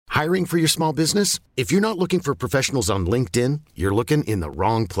Hiring for your small business? If you're not looking for professionals on LinkedIn, you're looking in the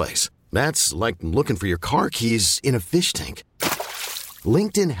wrong place. That's like looking for your car keys in a fish tank.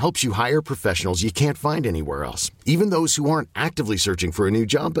 LinkedIn helps you hire professionals you can't find anywhere else, even those who aren't actively searching for a new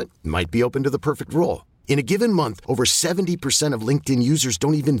job but might be open to the perfect role. In a given month, over 70% of LinkedIn users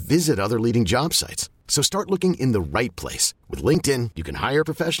don't even visit other leading job sites. So start looking in the right place. With LinkedIn, you can hire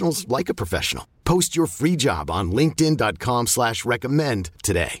professionals like a professional. Post your free job on linkedin.com/recommend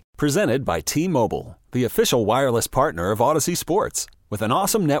today. Presented by T-Mobile, the official wireless partner of Odyssey Sports. With an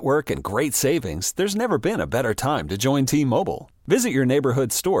awesome network and great savings, there's never been a better time to join T-Mobile. Visit your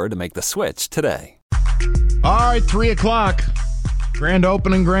neighborhood store to make the switch today. All right, 3 o'clock. Grand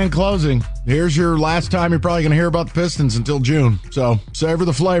opening, grand closing. Here's your last time you're probably going to hear about the Pistons until June. So savor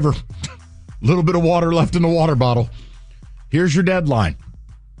the flavor. A little bit of water left in the water bottle. Here's your deadline.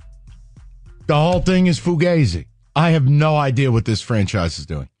 The whole thing is fugazi. I have no idea what this franchise is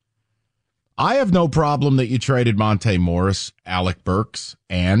doing. I have no problem that you traded Monte Morris, Alec Burks,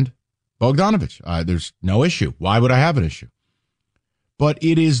 and Bogdanovich. There's no issue. Why would I have an issue? But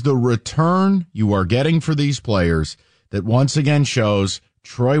it is the return you are getting for these players that once again shows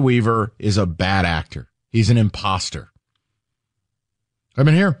Troy Weaver is a bad actor. He's an imposter. I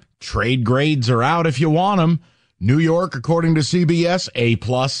mean, here, trade grades are out if you want them. New York, according to CBS, A+.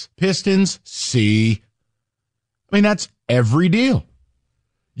 Pistons, C. I mean, that's every deal.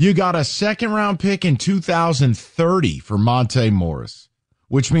 You got a second-round pick in 2030 for Monte Morris,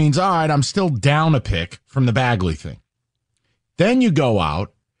 which means, all right, I'm still down a pick from the Bagley thing. Then you go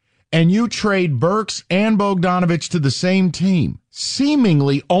out and you trade Burks and Bogdanovich to the same team,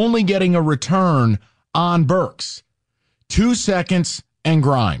 seemingly only getting a return on Burks. 2 seconds and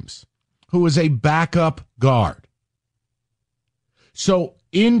Grimes, who is a backup guard. So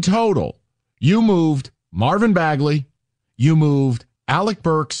in total, you moved Marvin Bagley, you moved Alec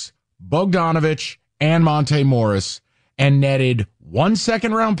Burks, Bogdanovich, and Monte Morris, and netted 1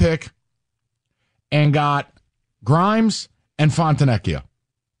 second-round pick and got Grimes and Fontenecchio.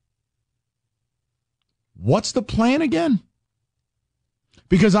 What's the plan again?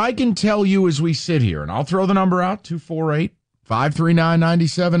 Because I can tell you as we sit here, and I'll throw the number out,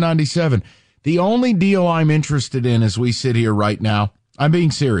 248-539-9797. The only deal I'm interested in as we sit here right now, I'm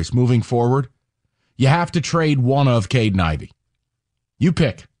being serious, moving forward, you have to trade one of Cade and Ivy. You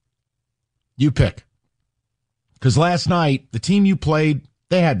pick. You pick. Because last night, the team you played,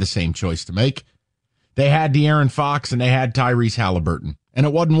 they had the same choice to make. They had De'Aaron Fox and they had Tyrese Halliburton, and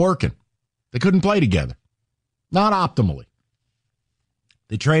it wasn't working. They couldn't play together. Not optimally.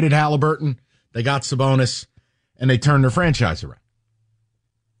 They traded Halliburton, they got Sabonis, and they turned their franchise around.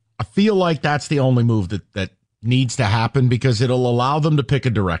 I feel like that's the only move that needs to happen because it'll allow them to pick a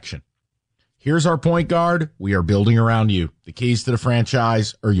direction. Here's our point guard. We are building around you. The keys to the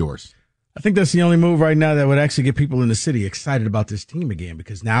franchise are yours. I think that's the only move right now that would actually get people in the city excited about this team again,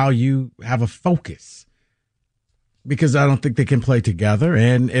 because now you have a focus. Because I don't think they can play together.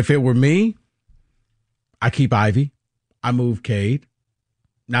 And if it were me, I keep Ivy. I move Cade.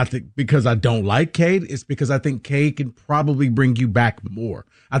 Not because I don't like Cade. It's because I think Cade can probably bring you back more.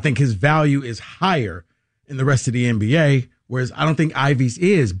 I think his value is higher in the rest of the NBA, whereas I don't think Ivy's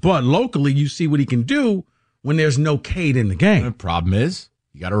is. But locally, you see what he can do when there's no Cade in the game. The problem is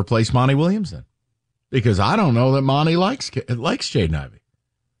you got to replace Monty Williams then, because I don't know that Monty likes Jaden Ivey.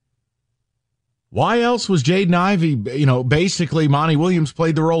 Why else was Jaden Ivey, basically Monty Williams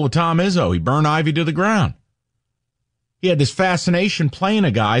played the role of Tom Izzo. He burned Ivey to the ground. He had this fascination playing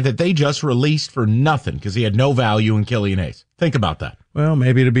a guy that they just released for nothing because he had no value in Killian Hayes. Think about that. Well,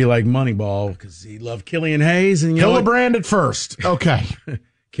 maybe it'd be like Moneyball because he loved Killian Hayes. And Hillebrand at first. Okay.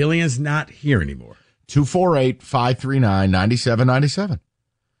 Killian's not here anymore. 248-539-9797.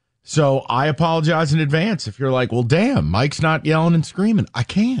 So I apologize in advance if you're like, well, damn, Mike's not yelling and screaming. I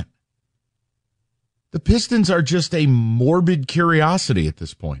can't. The Pistons are just a morbid curiosity at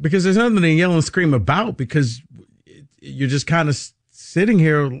this point. Because there's nothing to yell and scream about, because you're just kind of sitting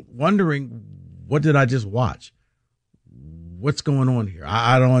here wondering, what did I just watch? What's going on here?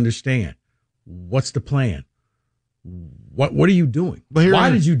 I don't understand. What's the plan? What are you doing? Why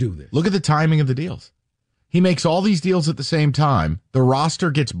did you do this? Look at the timing of the deals. He makes all these deals at the same time. The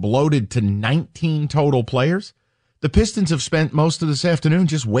roster gets bloated to 19 total players. The Pistons have spent most of this afternoon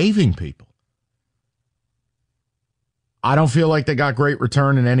just waiving people. I don't feel like they got great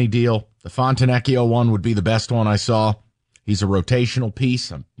return in any deal. The Fontenecchio one would be the best one I saw. He's a rotational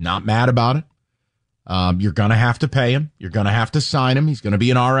piece. I'm not mad about it. You're going to have to pay him. You're going to have to sign him. He's going to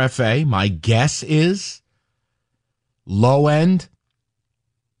be an RFA. My guess is low end,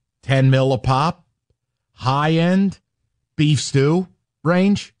 10 mil a pop. High end, beef stew.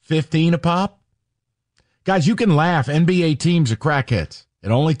 range, 15 a pop. Guys, you can laugh. NBA teams are crackheads. It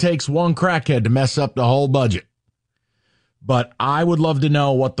only takes one crackhead to mess up the whole budget. But I would love to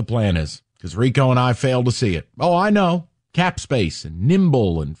know what the plan is, because Rico and I failed to see it. Oh, I know. Cap space and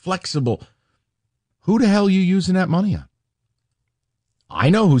nimble and flexible. Who the hell are you using that money on? I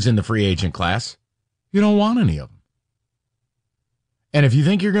know who's in the free agent class. You don't want any of them. And if you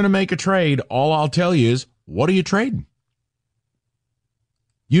think you're going to make a trade, all I'll tell you is, what are you trading?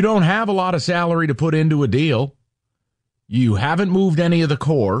 You don't have a lot of salary to put into a deal. You haven't moved any of the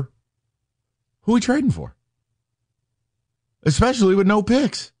core. Who are we trading for? Especially with no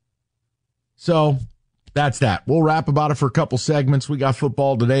picks. So that's that. We'll rap about it for a couple segments. We got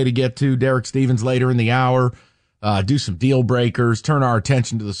football today to get to. Derek Stevens later in the hour. Do some deal breakers. Turn our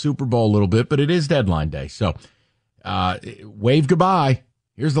attention to the Super Bowl a little bit. But it is deadline day. So wave goodbye.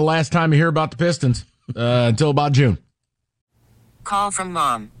 Here's the last time you hear about the Pistons until about June. Call from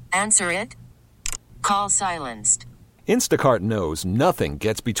mom. Answer it. Call silenced. Instacart knows nothing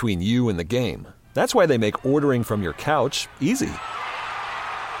gets between you and the game. That's why they make ordering from your couch easy.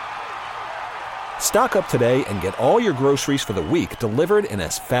 Stock up today and get all your groceries for the week delivered in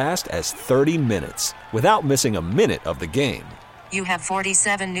as fast as 30 minutes without missing a minute of the game. You have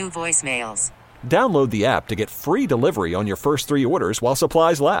 47 new voicemails. Download the app to get free delivery on your first 3 orders while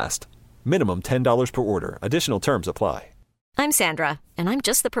supplies last. Minimum $10 per order. Additional terms apply. I'm Sandra, and I'm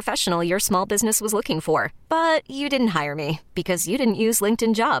just the professional your small business was looking for. But you didn't hire me because you didn't use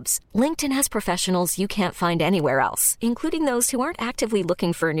LinkedIn Jobs. LinkedIn has professionals you can't find anywhere else, including those who aren't actively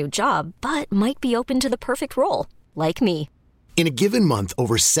looking for a new job, but might be open to the perfect role, like me. In a given month,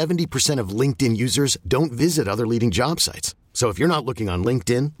 over 70% of LinkedIn users don't visit other leading job sites. So if you're not looking on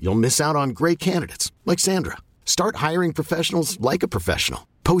LinkedIn, you'll miss out on great candidates like Sandra. Start hiring professionals like a professional.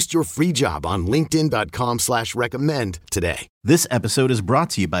 Post your free job on linkedin.com/recommend today. This episode is brought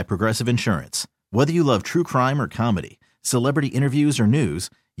to you by Progressive Insurance. Whether you love true crime or comedy, celebrity interviews or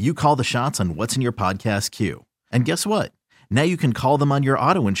news, you call the shots on what's in your podcast queue. And guess what? Now you can call them on your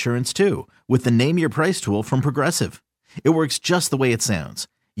auto insurance too with the Name Your Price tool from Progressive. It works just the way it sounds.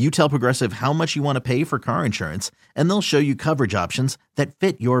 You tell Progressive how much you want to pay for car insurance, and they'll show you coverage options that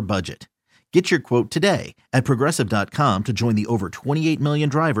fit your budget. Get your quote today at Progressive.com to join the over 28 million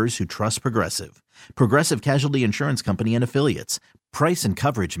drivers who trust Progressive. Progressive Casualty Insurance Company and Affiliates. Price and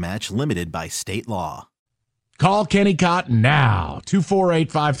coverage match limited by state law. Call Kenny Cotton now.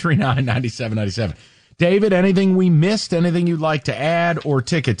 248-539-9797. David, anything we missed? Anything you'd like to add or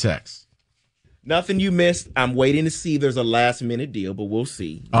ticket text? Nothing you missed. I'm waiting to see if there's a last-minute deal, but we'll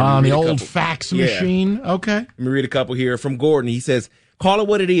see. On the old fax machine? Okay. Let me read a couple here from Gordon. He says, call it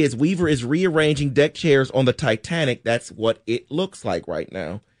what it is. Weaver is rearranging deck chairs on the Titanic. That's what it looks like right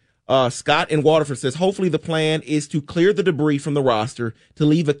now. Scott in Waterford says, hopefully the plan is to clear the debris from the roster to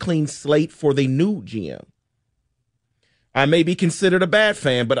leave a clean slate for the new GM. I may be considered a bad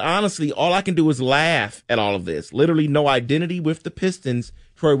fan, but honestly, all I can do is laugh at all of this. Literally no identity with the Pistons.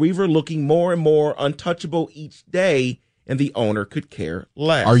 Troy Weaver looking more and more untouchable each day, and the owner could care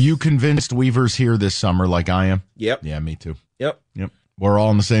less. Are you convinced Weaver's here this summer like I am? Yep. Yeah, me too. Yep. We're all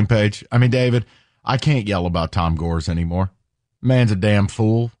on the same page. I mean, David, I can't yell about Tom Gores anymore. Man's a damn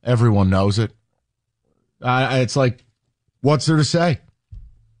fool. Everyone knows it. It's like, what's there to say?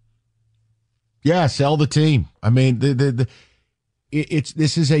 Yeah, sell the team. I mean,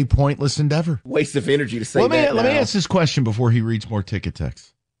 this is a pointless endeavor. Waste of energy to say Let me ask this question before he reads more ticket texts.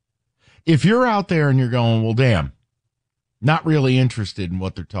 If you're out there and you're going, well, damn, not really interested in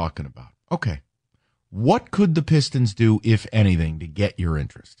what they're talking about. Okay. What could the Pistons do, if anything, to get your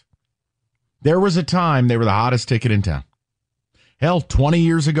interest? There was a time they were the hottest ticket in town. Hell, 20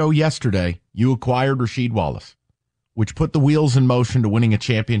 years ago yesterday, you acquired Rasheed Wallace, which put the wheels in motion to winning a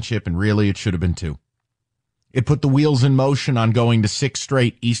championship, and really it should have been 2. It put the wheels in motion on going to 6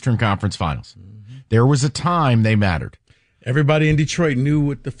 straight Eastern Conference Finals. Mm-hmm. There was a time they mattered. Everybody in Detroit knew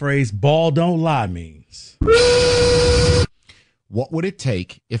what the phrase ball don't lie means. What would it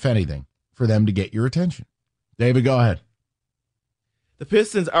take, if anything, for them to get your attention? David, go ahead. The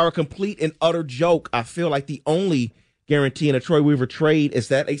Pistons are a complete and utter joke. I feel like the only guarantee in a Troy Weaver trade is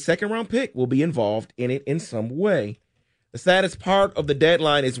that a second-round pick will be involved in it in some way. The saddest part of the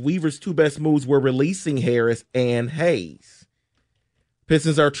deadline is Weaver's 2 best moves were releasing Harris and Hayes.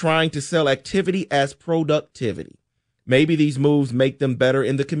 Pistons are trying to sell activity as productivity. Maybe these moves make them better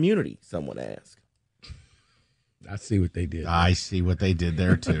in the community, someone asked. I see what they did. I see what they did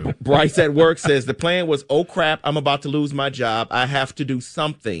there, too. Bryce at work says, the plan was, oh, crap, I'm about to lose my job. I have to do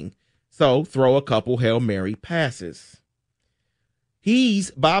something. So throw a couple Hail Mary passes. He's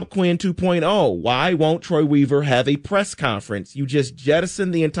Bob Quinn 2.0. Why won't Troy Weaver have a press conference? You just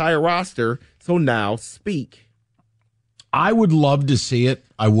jettisoned the entire roster, so now speak. I would love to see it.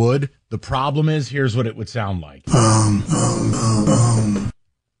 I would. The problem is, here's what it would sound like.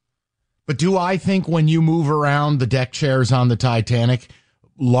 But do I think when you move around the deck chairs on the Titanic,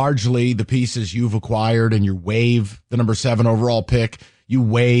 largely the pieces you've acquired and you waive the number 7 overall pick, you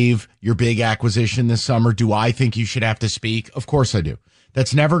waive your big acquisition this summer, do I think you should have to speak? Of course I do.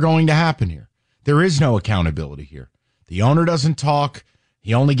 That's never going to happen here. There is no accountability here. The owner doesn't talk.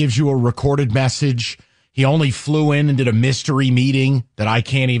 He only gives you a recorded message. He only flew in and did a mystery meeting that I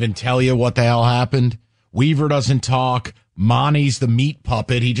can't even tell you what the hell happened. Weaver doesn't talk. Monty's the meat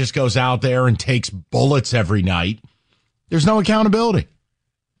puppet. He just goes out there and takes bullets every night. There's no accountability.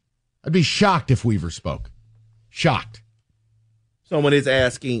 I'd be shocked if Weaver spoke. Shocked. Someone is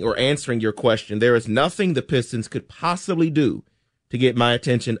asking or answering your question. There is nothing the Pistons could possibly do to get my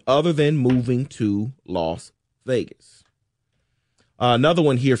attention other than moving to Las Vegas. Another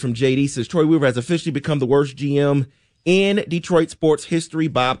one here from JD says, Troy Weaver has officially become the worst GM in Detroit sports history.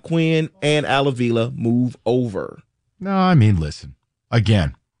 Bob Quinn and Al Avila move over. No, I mean, listen,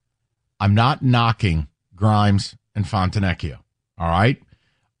 again, I'm not knocking Grimes and Fontenecchio, all right?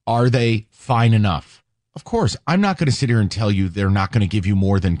 Are they fine enough? Of course, I'm not going to sit here and tell you they're not going to give you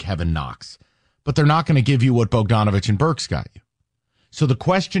more than Kevin Knox, but they're not going to give you what Bogdanovich and Burks got you. So the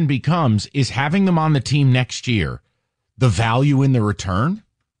question becomes, is having them on the team next year the value in the return?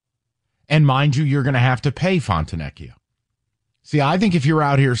 And mind you, you're going to have to pay Fontenecchio. See, I think if you're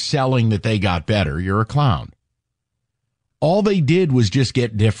out here selling that they got better, you're a clown. All they did was just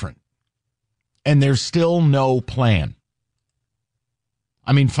get different. And there's still no plan.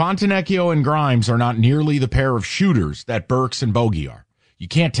 I mean, Fontenecchio and Grimes are not nearly the pair of shooters that Burks and Bogey are. You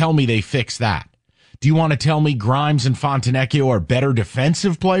can't tell me they fixed that. Do you want to tell me Grimes and Fontenecchio are better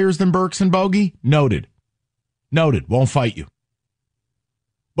defensive players than Burks and Bogey? Noted. Noted. Won't fight you.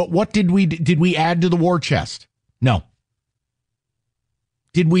 But what did we add to the war chest? No.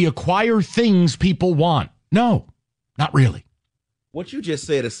 Did we acquire things people want? No, not really. What you just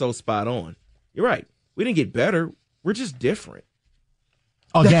said is so spot on. You're right. We didn't get better. We're just different.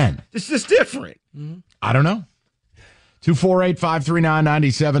 Again. It's just different. I don't know.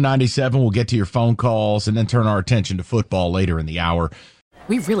 248-539-9797. We'll get to your phone calls and then turn our attention to football later in the hour.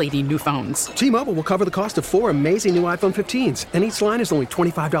 We really need new phones. T-Mobile will cover the cost of 4 amazing new iPhone 15s, and each line is only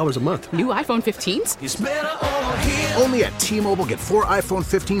 $25 a month. New iPhone 15s? It's better over here. Only at T-Mobile, get 4 iPhone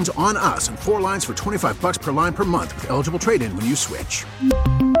 15s on us and 4 lines for $25 per line per month with eligible trade-in when you switch.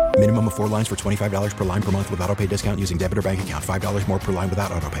 Minimum of 4 lines for $25 per line per month with autopay discount using debit or bank account. $5 more per line without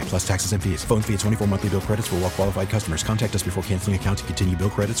autopay, plus taxes and fees. Phone fee at 24 monthly bill credits for well-qualified customers. Contact us before canceling account to continue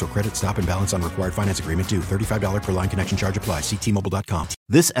bill credits or credit stop and balance on required finance agreement due. $35 per line connection charge applies. See T-Mobile.com.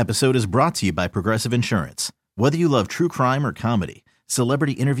 This episode is brought to you by Progressive Insurance. Whether you love true crime or comedy,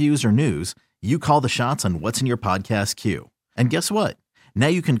 celebrity interviews or news, you call the shots on what's in your podcast queue. And guess what? Now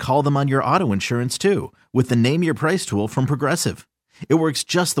you can call them on your auto insurance too with the Name Your Price tool from Progressive. It works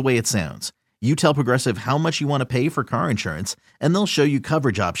just the way it sounds. You tell Progressive how much you want to pay for car insurance, and they'll show you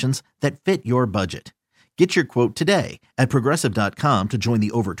coverage options that fit your budget. Get your quote today at Progressive.com to join the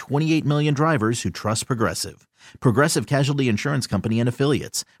over 28 million drivers who trust Progressive. Progressive Casualty Insurance Company and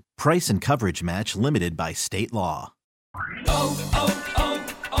Affiliates. Price and coverage match limited by state law.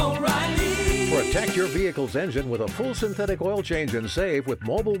 O'Reilly. Protect your vehicle's engine with a full synthetic oil change and save with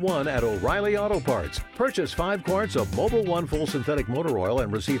Mobil 1 at O'Reilly Auto Parts. Purchase 5 quarts of Mobil 1 full synthetic motor oil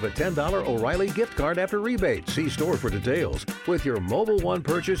and receive a $10 O'Reilly gift card after rebate. See store for details. With your Mobil 1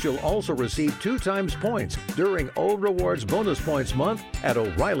 purchase, you'll also receive 2 times points during O Rewards Bonus Points Month at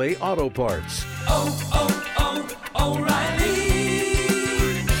O'Reilly Auto Parts.